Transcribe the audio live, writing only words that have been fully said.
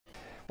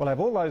We'll have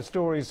all those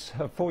stories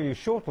for you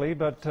shortly,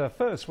 but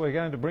first we're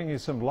going to bring you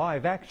some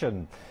live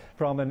action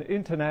from an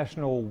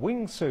international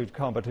wingsuit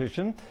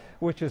competition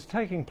which is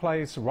taking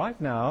place right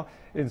now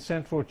in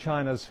central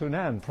China's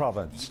Hunan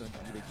province.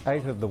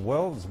 8 of the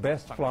world's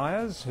best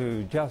flyers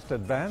who just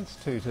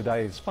advanced to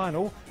today's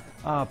final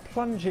are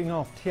plunging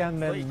off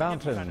Tianmen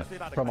Mountain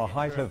from a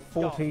height of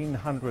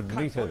 1,400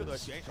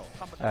 meters.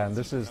 And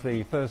this is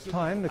the first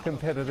time the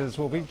competitors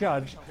will be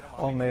judged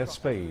on their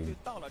speed.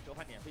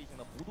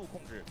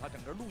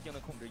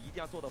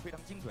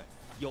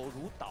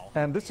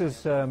 And this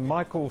is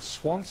Michael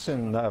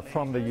Swanson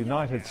from the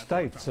United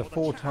States, a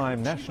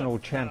 4-time national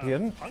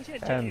champion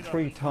and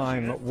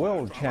 3-time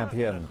world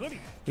champion.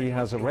 He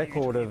has a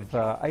record of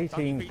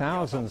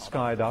 18,000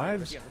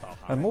 skydives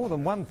and more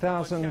than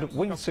 1,000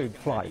 wingsuit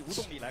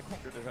flights.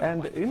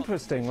 And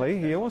interestingly,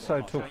 he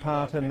also took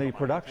part in the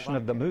production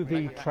of the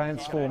movie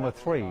Transformer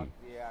 3. From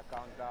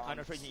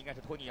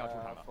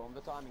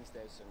the timing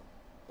station.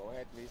 Go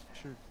ahead, please.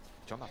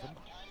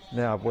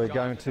 Now we're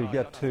going to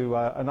get to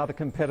another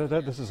competitor.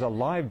 This is a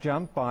live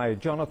jump by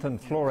Jonathan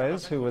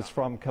Flores, who is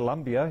from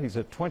Colombia. He's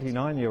a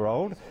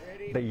 29-year-old,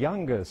 the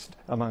youngest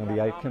among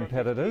the 8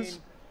 competitors.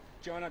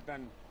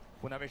 Jonathan.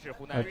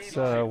 Let's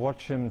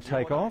watch him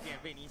take off.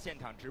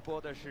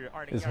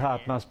 His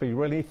heart must be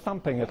really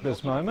thumping at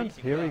this moment.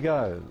 Here he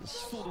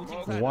goes.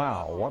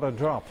 Wow, what a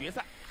drop.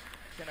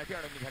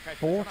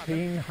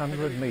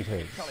 1,400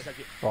 meters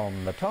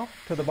from the top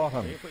to the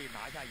bottom.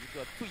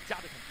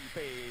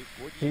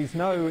 He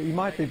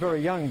might be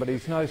very young, but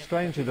he's no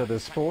stranger to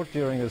this sport.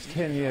 During his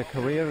 10-year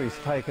career, he's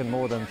taken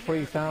more than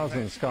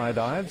 3,000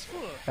 skydives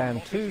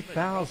and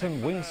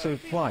 2,000 wingsuit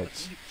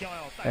flights.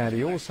 And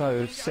he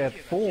also set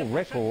 4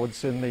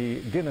 records in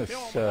the Guinness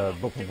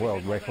Book of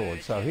World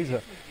Records. So he's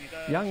a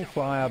young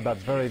flyer, but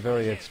very,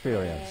 very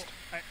experienced.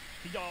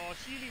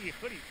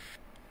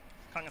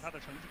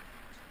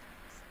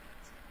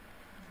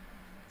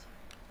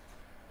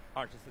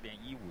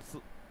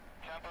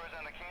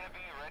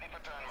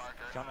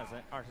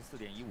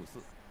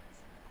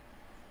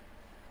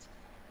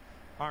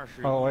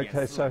 Oh,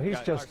 okay, so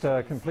he's just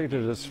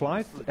completed his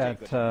flight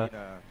at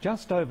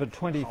just over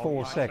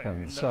 24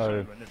 seconds,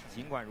 so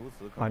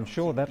I'm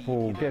sure that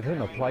will get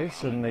him a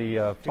place in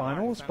the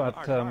finals,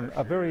 but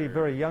a very,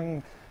 very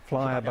young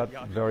flyer, but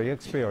very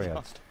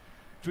experienced.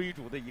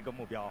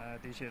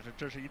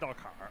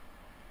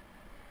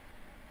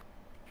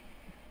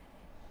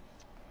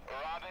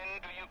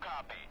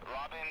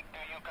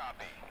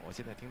 Copy. 我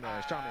现在听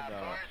的上面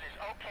的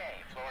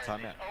裁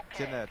判，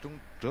现在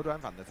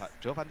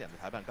折返点的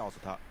裁判告诉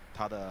他，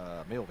他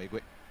的没有违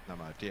规。那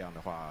么这样的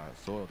话，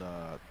所有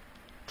的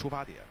出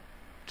发点、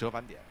折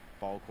返点，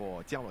包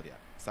括降落点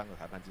，3个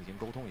裁判进行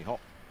沟通以后，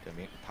证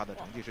明他的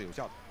成绩是有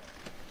效的。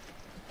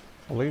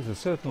Well, these are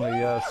certainly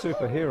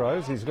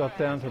superheroes. He's got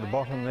down to the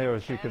bottom there,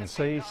 as you can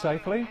see,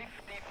 safely.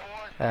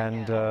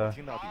 And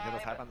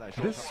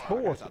this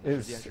sport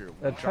is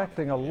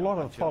attracting a lot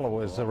of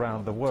followers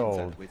around the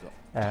world,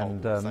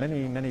 and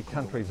many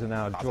countries are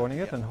now joining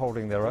it and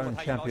holding their own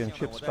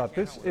championships, but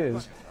this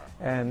is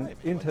an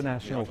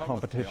international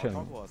competition.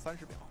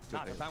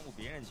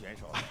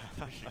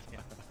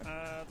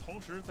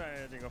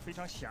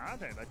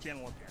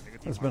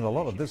 There's been a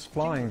lot of this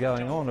flying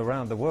going on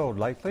around the world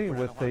lately,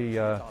 with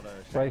the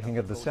breaking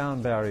of the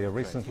sound barrier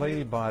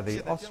recently by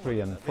the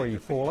Austrian free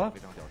faller.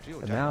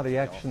 And now the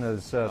action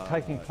is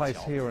taking place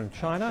here in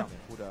China,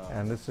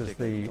 and this is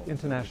the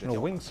international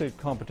wingsuit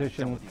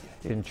competition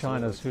in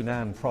China's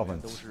Hunan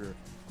province.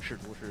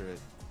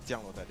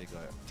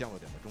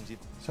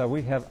 So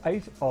we have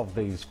 8 of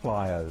these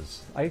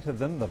flyers, 8 of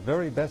them, the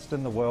very best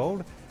in the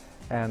world,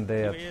 and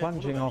they're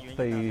plunging off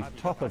the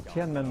top of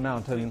Tianmen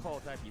Mountain,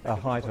 a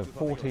height of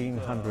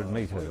 1,400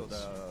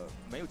 meters.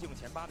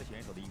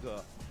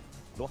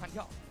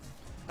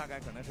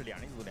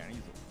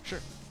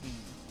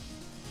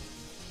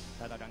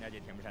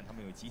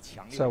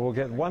 So we'll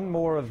get one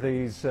more of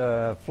these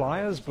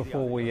flyers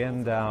before we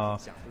end our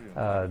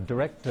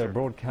direct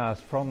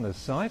broadcast from this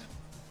site.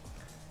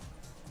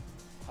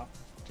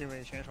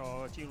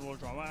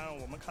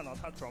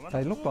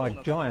 They look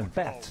like giant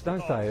bats,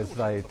 don't they, as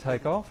they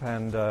take off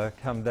and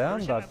come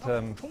down, but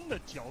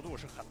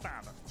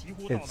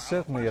it's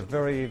certainly a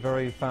very,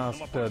 very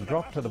fast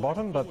drop to the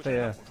bottom, but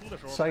they're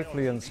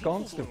safely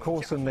ensconced, of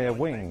course, in their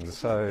wings,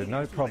 so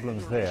no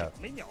problems there.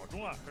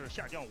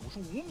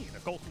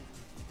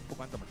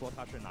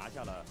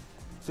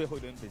 最后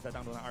一轮比赛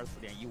当中的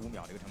24.15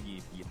秒这个成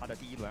绩，比他的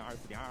第一轮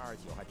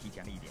24.229还提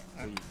前了一点。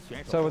所以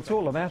选手 So it's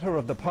all a matter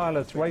of the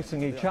pilots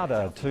racing each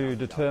other to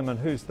determine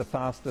who's the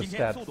fastest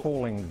at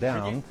falling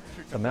down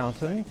the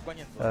mountain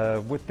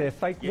with their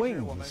fake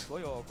wings. 我们所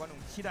有观众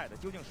期待的，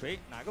究竟谁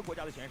哪个国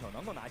家的选手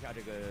能够拿下这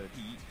个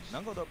第一，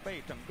能够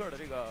被整个的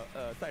这个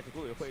赛事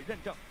组委会认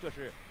证，这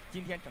是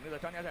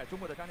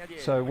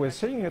So we're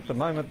seeing at the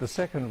moment the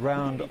second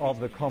round of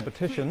the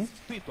competition,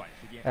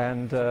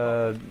 and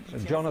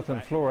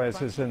Jonathan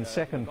Flores is in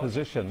second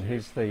position.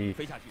 He's the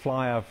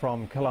flyer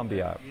from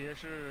Colombia.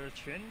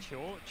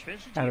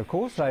 And of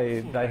course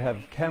they have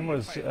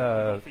cameras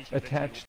attached